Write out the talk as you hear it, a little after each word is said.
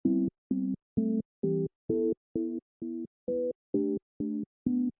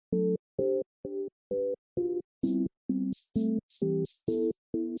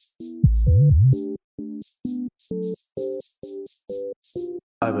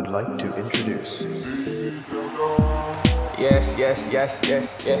I would like to introduce. Yes.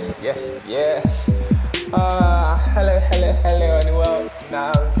 Hello, and well,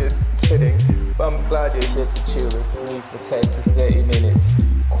 now I'm just kidding. But I'm glad you're here to chill with me for 10 to 30 minutes.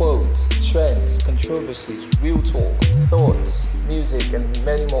 Quotes, trends, controversies, real talk, thoughts, music, and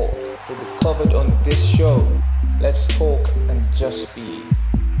many more will be covered on this show. Let's talk and just be.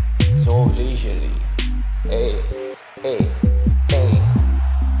 Talk leisurely. Hey.